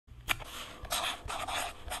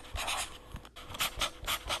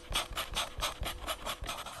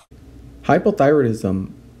Hypothyroidism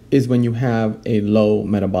is when you have a low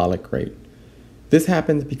metabolic rate. This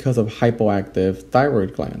happens because of hypoactive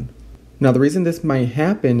thyroid gland. Now, the reason this might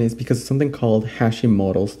happen is because of something called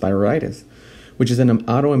Hashimoto's thyroiditis, which is an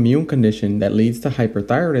autoimmune condition that leads to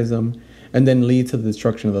hyperthyroidism and then leads to the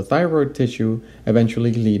destruction of the thyroid tissue,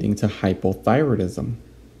 eventually leading to hypothyroidism.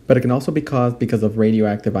 But it can also be caused because of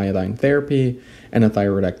radioactive iodine therapy and a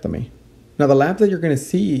thyroidectomy. Now, the labs that you're going to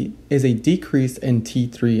see is a decrease in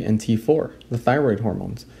T3 and T4, the thyroid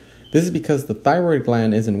hormones. This is because the thyroid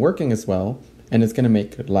gland isn't working as well, and it's going to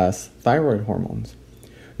make less thyroid hormones.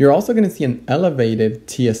 You're also going to see an elevated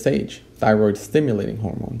TSH, thyroid stimulating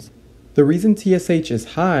hormones. The reason TSH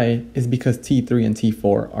is high is because T3 and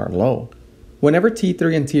T4 are low. Whenever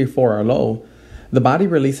T3 and T4 are low, the body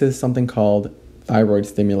releases something called thyroid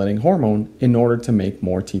stimulating hormone in order to make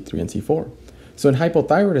more T3 and T4. So in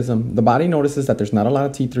hypothyroidism, the body notices that there's not a lot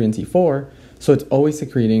of T3 and T4, so it's always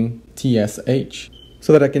secreting TSH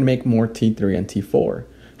so that it can make more T3 and T4.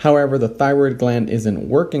 However, the thyroid gland isn't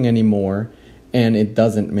working anymore and it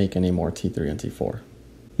doesn't make any more T3 and T4.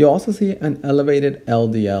 You'll also see an elevated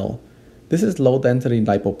LDL. This is low density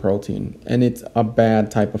lipoprotein and it's a bad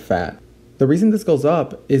type of fat. The reason this goes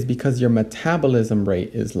up is because your metabolism rate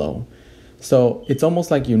is low. So it's almost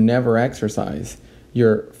like you never exercise.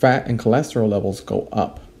 Your fat and cholesterol levels go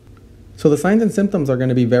up. So the signs and symptoms are going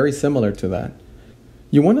to be very similar to that.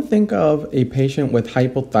 You want to think of a patient with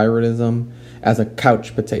hypothyroidism as a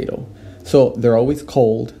couch potato. So they're always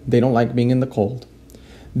cold. They don't like being in the cold.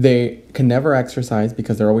 They can never exercise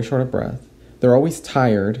because they're always short of breath. They're always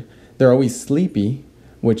tired. They're always sleepy,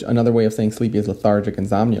 which another way of saying sleepy is lethargic and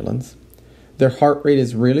somnolence. Their heart rate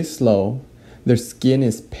is really slow. Their skin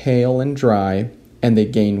is pale and dry, and they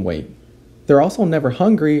gain weight. They're also never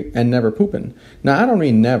hungry and never pooping. Now, I don't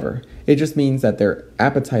mean never. It just means that their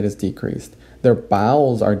appetite is decreased. Their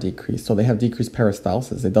bowels are decreased, so they have decreased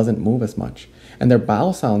peristalsis. It doesn't move as much. And their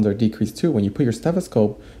bowel sounds are decreased too. When you put your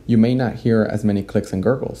stethoscope, you may not hear as many clicks and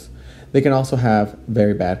gurgles. They can also have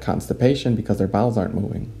very bad constipation because their bowels aren't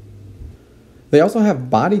moving. They also have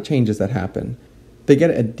body changes that happen. They get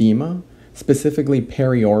edema, specifically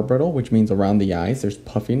periorbital, which means around the eyes. There's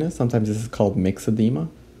puffiness. Sometimes this is called myxedema.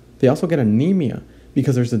 They also get anemia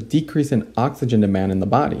because there's a decrease in oxygen demand in the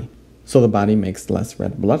body, so the body makes less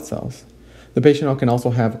red blood cells. The patient can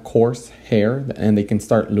also have coarse hair, and they can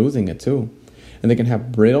start losing it too. And they can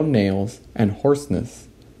have brittle nails and hoarseness,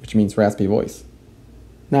 which means raspy voice.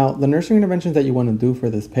 Now, the nursing interventions that you want to do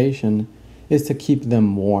for this patient is to keep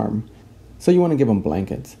them warm. So you want to give them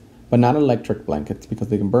blankets, but not electric blankets because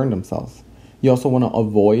they can burn themselves. You also want to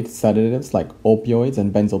avoid sedatives like opioids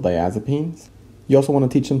and benzodiazepines. You also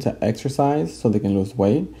want to teach them to exercise so they can lose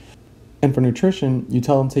weight. And for nutrition, you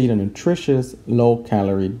tell them to eat a nutritious,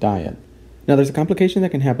 low-calorie diet. Now, there's a complication that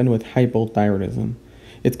can happen with hypothyroidism.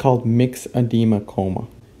 It's called mixed edema coma,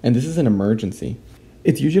 and this is an emergency.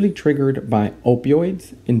 It's usually triggered by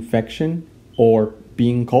opioids, infection, or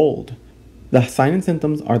being cold. The signs and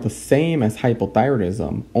symptoms are the same as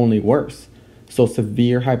hypothyroidism, only worse. So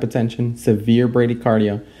severe hypertension, severe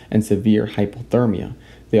bradycardia, and severe hypothermia.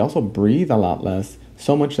 They also breathe a lot less,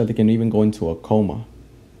 so much that they can even go into a coma.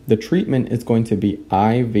 The treatment is going to be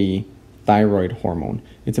IV thyroid hormone.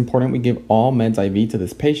 It's important we give all meds IV to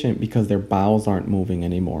this patient because their bowels aren't moving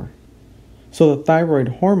anymore. So the thyroid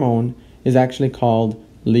hormone is actually called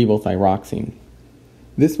levothyroxine.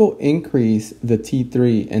 This will increase the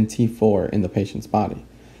T3 and T4 in the patient's body.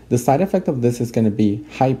 The side effect of this is going to be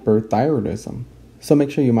hyperthyroidism. So make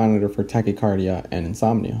sure you monitor for tachycardia and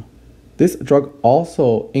insomnia. This drug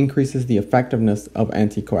also increases the effectiveness of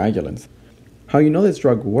anticoagulants. How you know this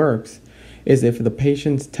drug works is if the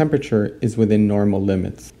patient's temperature is within normal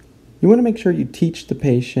limits. You want to make sure you teach the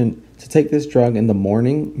patient to take this drug in the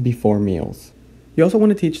morning before meals. You also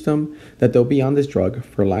want to teach them that they'll be on this drug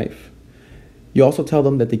for life. You also tell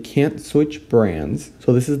them that they can't switch brands.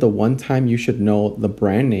 So this is the one time you should know the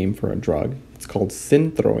brand name for a drug. It's called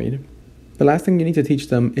Synthroid. The last thing you need to teach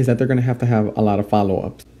them is that they're going to have a lot of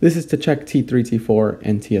follow-ups. This is to check T3, T4,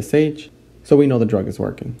 and TSH so we know the drug is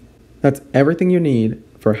working. That's everything you need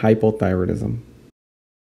for hypothyroidism.